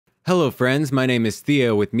Hello friends, my name is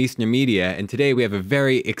Theo with Meissner Media, and today we have a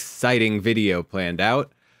very exciting video planned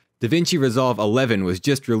out. Davinci Resolve 11 was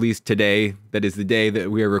just released today. That is the day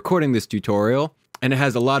that we are recording this tutorial, and it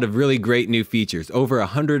has a lot of really great new features. Over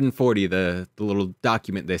 140 the little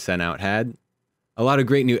document they sent out had. A lot of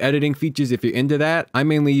great new editing features if you're into that. I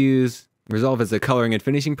mainly use Resolve as a coloring and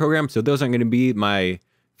finishing program, so those aren't going to be my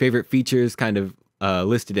favorite features kind of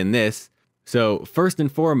listed in this. So first and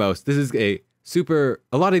foremost, this is a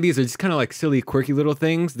lot of these are just kind of like silly, quirky little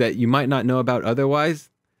things that you might not know about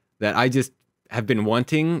otherwise that I just have been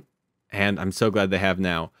wanting, and I'm so glad they have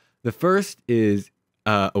now. The first is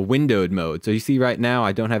a windowed mode. So you see right now,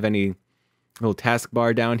 I don't have any little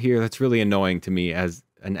taskbar down here. That's really annoying to me as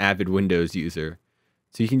an avid Windows user.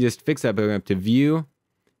 So you can just fix that by going up to View,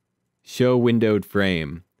 Show Windowed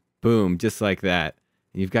Frame. Boom, just like that.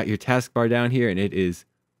 And you've got your taskbar down here, and it is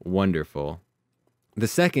wonderful. The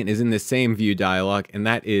second is in the same view dialog, and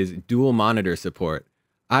that is dual monitor support.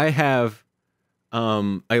 I have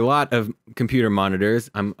a lot of computer monitors.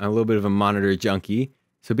 I'm a little bit of a monitor junkie,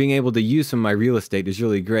 so being able to use some of my real estate is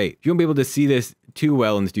really great. You won't be able to see this too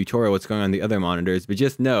well in the tutorial, what's going on the other monitors, but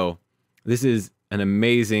just know this is an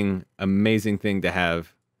amazing, amazing thing to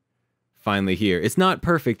have finally here. It's not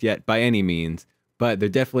perfect yet by any means, but they're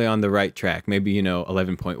definitely on the right track. Maybe,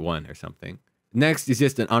 11.1 or something. Next is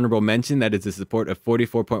just an honorable mention, that is the support of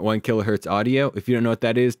 44.1 kilohertz audio. If you don't know what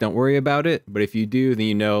that is, don't worry about it. But if you do,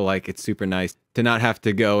 then like it's super nice to not have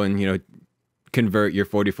to go and, convert your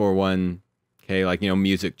 44.1K,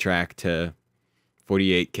 music track to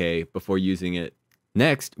 48K before using it.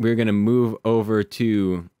 Next, we're going to move over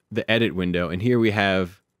to the edit window. And here we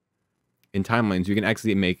have, in timelines, we can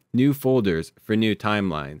actually make new folders for new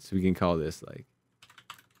timelines. So we can call this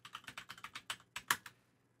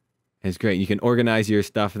it's great. You can organize your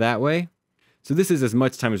stuff that way. So this is as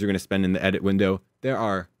much time as we're going to spend in the edit window. There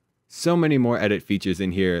are so many more edit features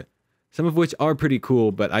in here, some of which are pretty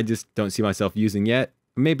cool, but I just don't see myself using yet.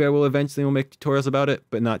 Maybe I will eventually. We'll make tutorials about it,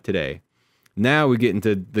 but not today. Now we get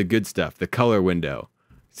into the good stuff, the color window.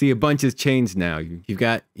 See, a bunch has changed now. You've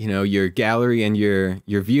got, your gallery and your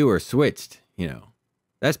view are switched,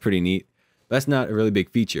 That's pretty neat. That's not a really big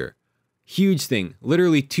feature. Huge thing.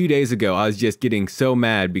 Literally 2 days ago, I was just getting so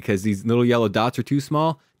mad because these little yellow dots are too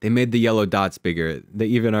small. They made the yellow dots bigger. They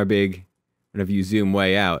even are big whenever you zoom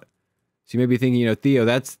way out. So you may be thinking, Theo,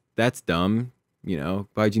 that's dumb.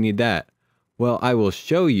 Why'd you need that? Well, I will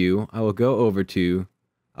show you. I will go over to,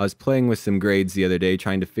 I was playing with some grades the other day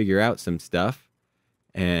trying to figure out some stuff.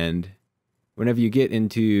 And whenever you get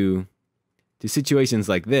into situations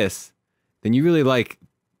like this, then you really like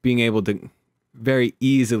being able to very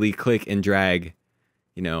easily click and drag,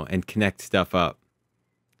 and connect stuff up.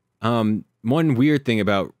 One weird thing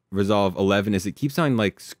about Resolve 11 is it keeps on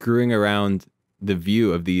screwing around the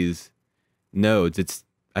view of these nodes.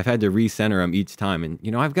 I've had to recenter them each time, and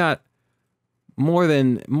I've got more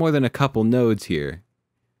than a couple nodes here.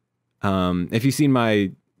 If you've seen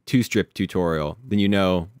my two-strip tutorial, then you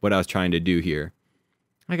know what I was trying to do here.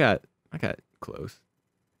 I got close.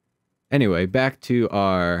 Anyway, back to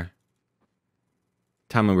our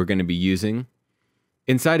timeline we're going to be using.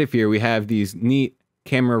 Inside of here, we have these neat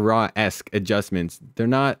camera raw-esque adjustments. They're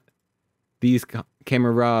not these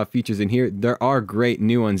camera raw features in here. There are great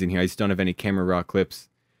new ones in here. I just don't have any camera raw clips,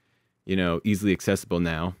 easily accessible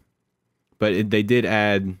now. But they did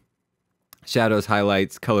add shadows,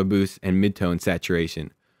 highlights, color boost, and midtone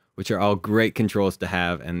saturation, which are all great controls to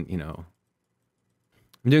have. And,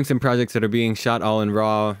 I'm doing some projects that are being shot all in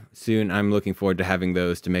RAW soon. I'm looking forward to having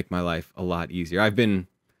those to make my life a lot easier. I've been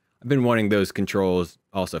wanting those controls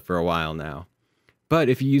also for a while now. But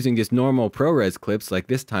if you're using just normal ProRes clips like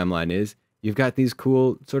this timeline is, you've got these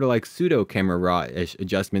cool sort of like pseudo camera raw-ish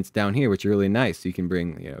adjustments down here, which are really nice. So you can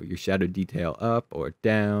bring your shadow detail up or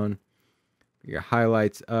down, your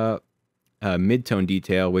highlights up, midtone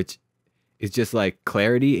detail, which is just like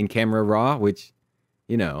clarity in camera raw, which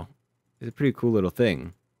is a pretty cool little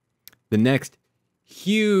thing. The next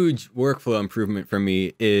huge workflow improvement for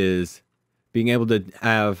me is being able to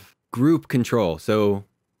have group control. So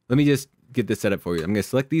let me just get this set up for you. I'm going to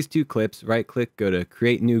select these two clips, right click, go to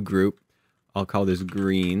create new group. I'll call this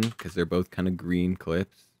green because they're both kind of green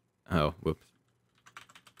clips. Oh, whoops.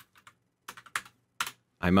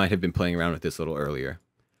 I might have been playing around with this a little earlier.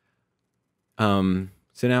 So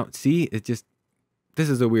now see, this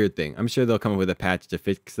is a weird thing. I'm sure they'll come up with a patch to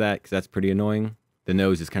fix that because that's pretty annoying. The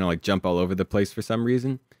nose is kind of jump all over the place for some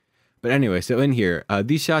reason. But anyway, so in here,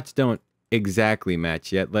 these shots don't exactly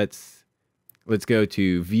match yet. Let's go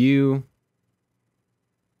to View,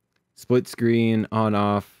 Split Screen, On,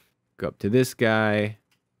 Off, go up to this guy.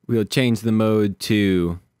 We'll change the mode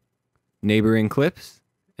to neighboring clips.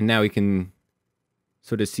 And now we can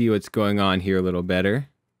sort of see what's going on here a little better.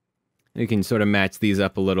 And we can sort of match these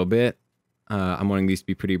up a little bit. I'm wanting these to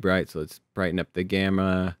be pretty bright, so let's brighten up the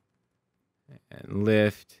gamma and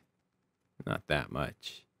lift. Not that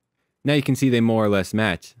much. Now you can see they more or less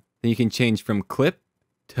match. Then you can change from clip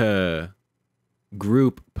to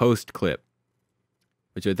group post clip.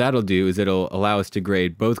 Which what that'll do is it'll allow us to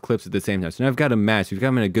grade both clips at the same time. So now I've got a match. We've got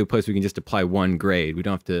them in a good place. We can just apply one grade. We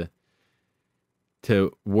don't have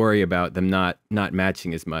to worry about them not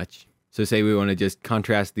matching as much. So say we want to just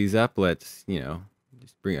contrast these up. Let's,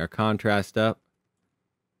 just bring our contrast up.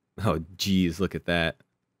 Oh, geez, look at that.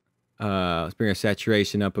 Let's bring our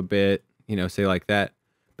saturation up a bit, say like that.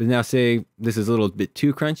 But now say this is a little bit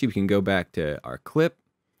too crunchy. We can go back to our clip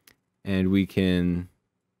and we can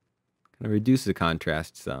kind of reduce the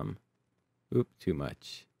contrast some. Oop, too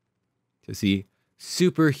much. So see,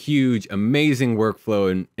 super huge, amazing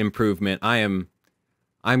workflow and improvement. I'm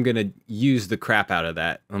going to use the crap out of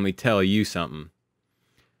that. Let me tell you something.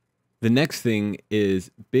 The next thing is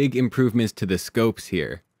big improvements to the scopes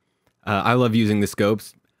here. I love using the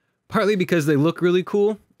scopes, partly because they look really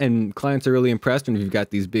cool and clients are really impressed when you've got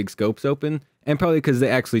these big scopes open, and probably because they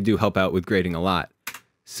actually do help out with grading a lot.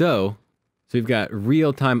 So we've got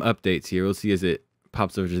real-time updates here. We'll see as it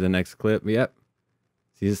pops over to the next clip. Yep.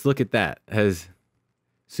 See, just look at that. It has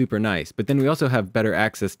super nice. But then we also have better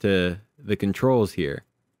access to the controls here.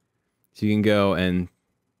 So you can go and,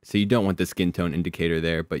 so you don't want the skin tone indicator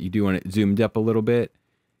there, but you do want it zoomed up a little bit.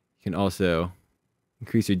 You can also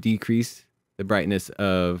increase or decrease the brightness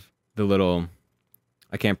of the little,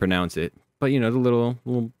 I can't pronounce it, but the little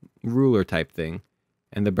ruler type thing,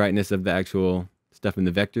 and the brightness of the actual stuff in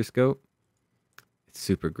the vector scope. It's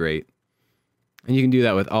super great. And you can do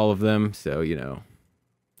that with all of them. So,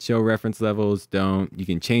 show reference levels, don't. You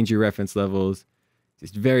can change your reference levels.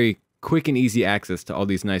 Just very quick and easy access to all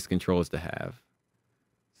these nice controls to have.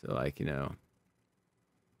 So like,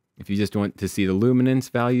 if you just want to see the luminance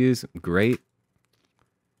values, great.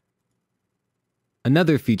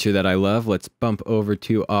 Another feature that I love, let's bump over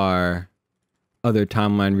to our other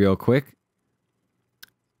timeline real quick,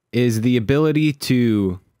 is the ability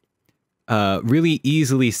to really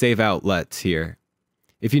easily save out LUTs here.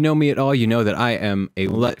 If you know me at all, you know that I am a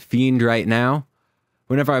LUT fiend right now.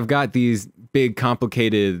 Whenever I've got these big,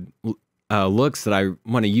 complicated looks that I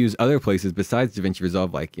want to use other places besides Davinci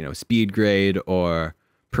Resolve, like, Speed Grade or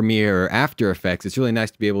Premiere or After Effects, it's really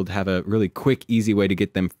nice to be able to have a really quick, easy way to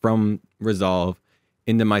get them from Resolve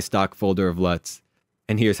into my stock folder of LUTs.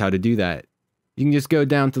 And here's how to do that. You can just go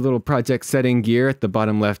down to the little project setting gear at the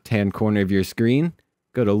bottom left-hand corner of your screen,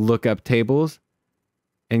 go to Lookup Tables,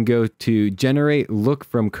 and go to Generate Look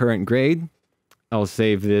from Current Grade. I'll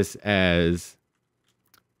save this as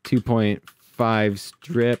 2.5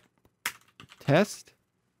 strip test.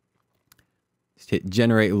 Just hit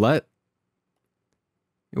Generate LUT.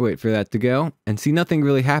 You wait for that to go, and see nothing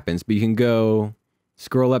really happens, but you can go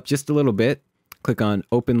scroll up just a little bit, click on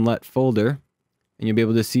Open LUT Folder, and you'll be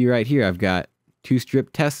able to see right here I've got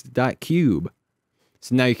 2striptest.cube.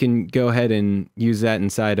 So now you can go ahead and use that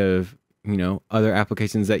inside of, other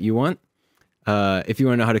applications that you want. If you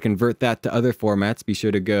want to know how to convert that to other formats, be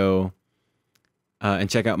sure to go and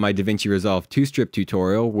check out my Davinci Resolve 2-strip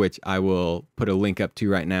tutorial, which I will put a link up to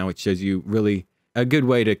right now, which shows you really a good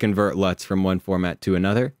way to convert LUTs from one format to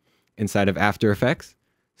another inside of After Effects.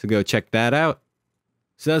 So go check that out.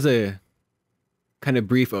 So that's a kind of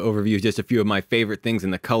brief overview of just a few of my favorite things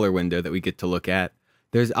in the color window that we get to look at.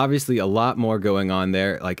 There's obviously a lot more going on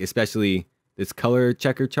there, like especially this color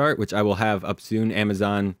checker chart, which I will have up soon.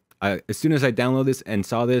 Amazon, as soon as I download this and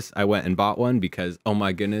saw this, I went and bought one because, oh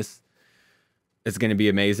my goodness, it's going to be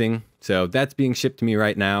amazing. So that's being shipped to me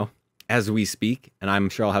right now as we speak, and I'm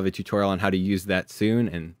sure I'll have a tutorial on how to use that soon,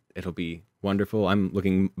 and it'll be wonderful. I'm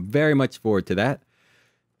looking very much forward to that.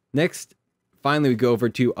 Next, finally, we go over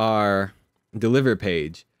to our Deliver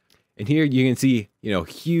page. And here you can see,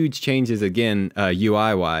 huge changes again,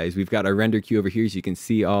 UI-wise. We've got our render queue over here, so you can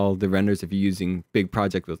see all the renders if you're using big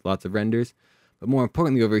project with lots of renders. But more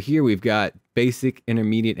importantly, over here, we've got basic,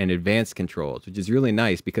 intermediate, and advanced controls, which is really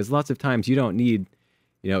nice because lots of times you don't need,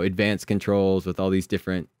 advanced controls with all these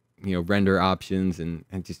different, render options and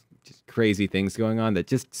just crazy things going on that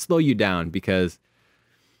just slow you down because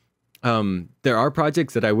there are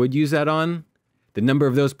projects that I would use that on. The number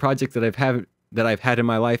of those projects that I've had in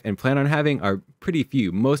my life and plan on having are pretty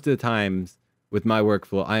few. Most of the times with my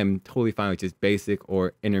workflow, I am totally fine with just basic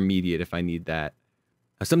or intermediate if I need that.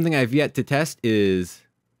 Something I've yet to test is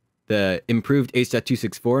the improved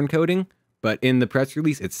H.264 encoding, but in the press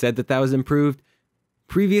release, it said that was improved.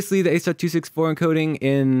 Previously, the A.264 encoding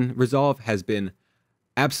in Resolve has been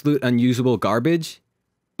absolute unusable garbage,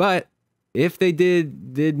 but if they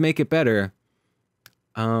did make it better,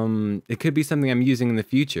 it could be something I'm using in the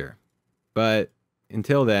future. But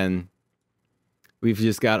until then, we've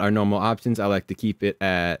just got our normal options. I like to keep it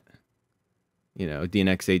at,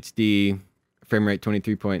 DNX HD, frame rate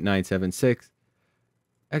 23.976,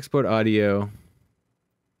 export audio.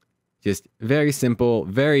 Just very simple,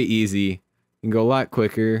 very easy. You can go a lot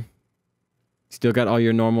quicker. Still got all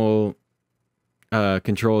your normal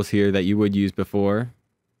controls here that you would use before.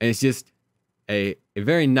 And it's just a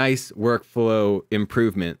very nice workflow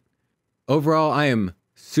improvement. Overall, I am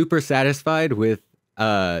super satisfied with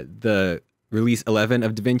the release 11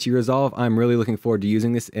 of Davinci Resolve. I'm really looking forward to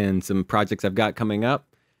using this in some projects I've got coming up,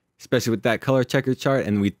 especially with that color checker chart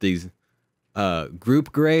and with these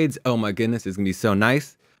group grades. Oh my goodness, it's gonna be so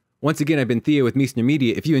nice. Once again, I've been Theo with Meissner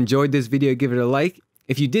Media. If you enjoyed this video, give it a like.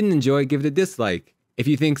 If you didn't enjoy it, give it a dislike. If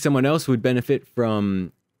you think someone else would benefit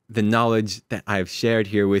from the knowledge that I've shared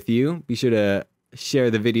here with you, be sure to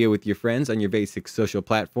share the video with your friends on your basic social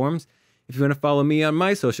platforms. If you want to follow me on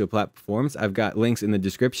my social platforms, I've got links in the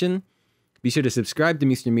description. Be sure to subscribe to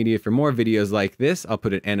Meissner Media for more videos like this. I'll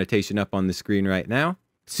put an annotation up on the screen right now.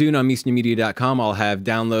 Soon on MeissnerMedia.com, I'll have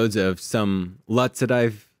downloads of some LUTs that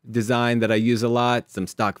I've designed that I use a lot, some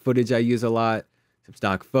stock footage I use a lot, some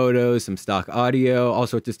stock photos, some stock audio, all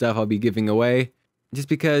sorts of stuff I'll be giving away just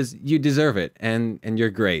because you deserve it and you're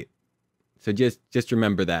great. So just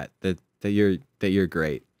remember that you're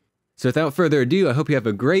great. So without further ado, I hope you have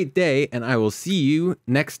a great day and I will see you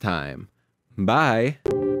next time. Bye.